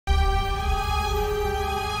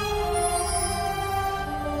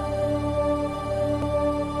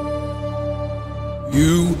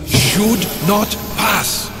You should not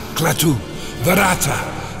pass, Klaatu, Varata,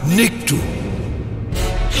 Nikto.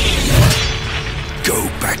 Go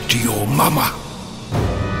back to your mama.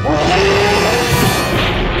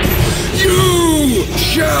 You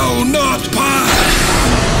shall not pass!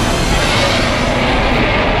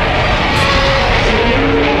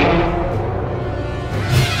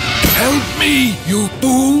 Help me, you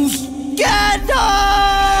fools!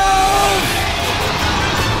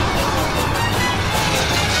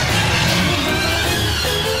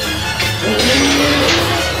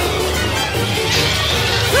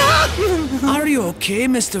 Are you okay,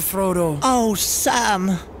 Mr. Frodo? Oh,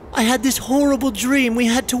 Sam. I had this horrible dream. We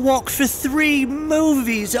had to walk for 3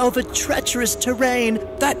 movies over treacherous terrain.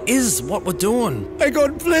 That is what we're doing. I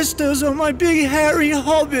got blisters on my big hairy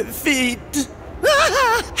hobbit feet.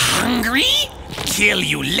 Hungry? Kill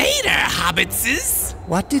you later, hobbitses.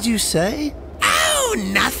 What did you say? Oh,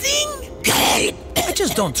 nothing? I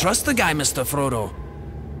just don't trust the guy, Mr. Frodo.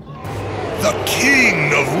 The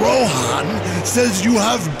King of Rohan says you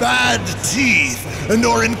have bad teeth and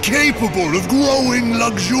are incapable of growing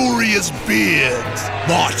luxurious beards.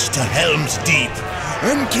 March to Helm's Deep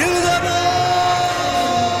and kill them all!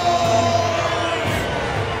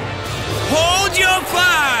 Hold your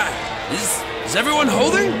fire! Is everyone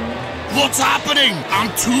holding? What's happening? I'm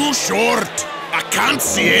too short. I can't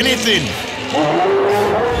see anything.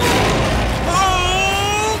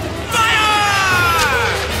 Hold fire!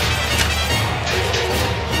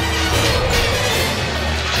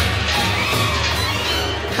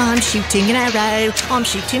 I'm shooting an arrow. I'm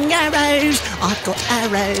shooting arrows. I've got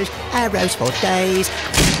arrows for days.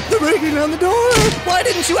 They're breaking down the door. Why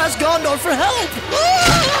didn't you ask Gondor for help?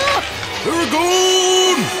 They're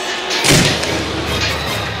gone!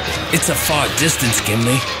 It's a far distance,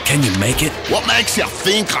 Gimli. Can you make it? What makes you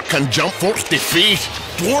think I can jump 40 feet?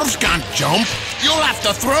 Dwarves can't jump. You'll have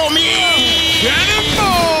to throw me!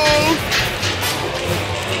 Cannonball!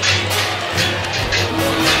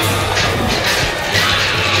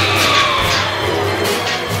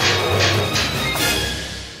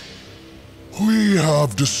 We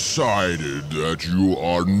have decided that you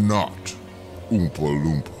are not Oompa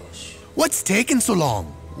Loompas. What's taking so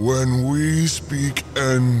long? When we speak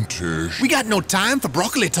Entish... We got no time for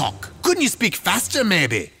broccoli talk. Couldn't you speak faster,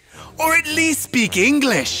 maybe? Or at least speak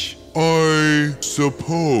English? I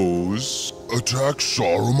suppose... Attack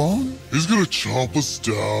Saruman? He's gonna chomp us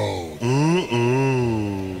down.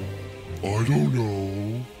 I don't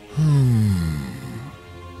know.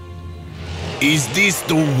 Is this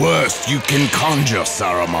the worst you can conjure,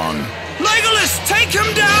 Saruman? Legolas, take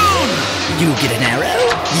him down! You get an arrow?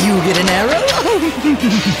 You get an arrow?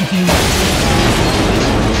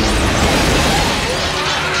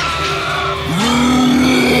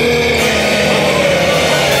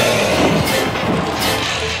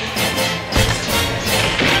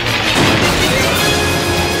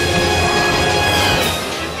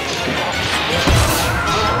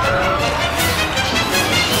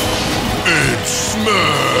 It's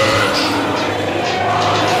smash!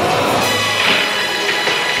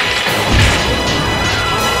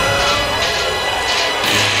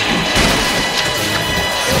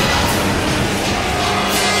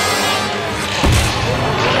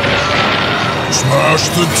 Smash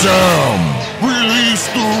the dam! Release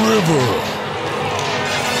the river!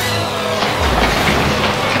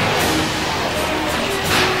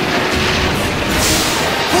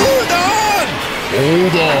 Hold on!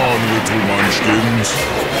 Hold on, little munchkins.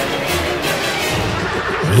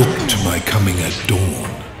 Look to my coming at dawn.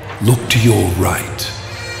 Look to your right.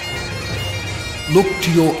 Look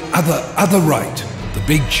to your other right. The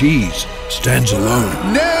big cheese stands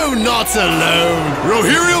alone. No, not alone.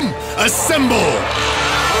 Rohirrim, assemble!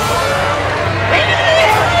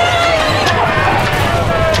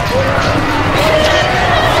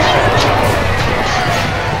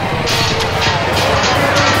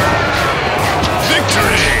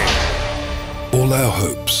 All our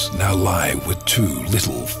hopes now lie with 2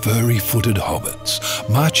 little furry-footed hobbits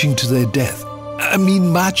marching to their death. I mean,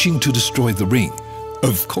 marching to destroy the ring,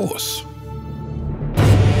 of course.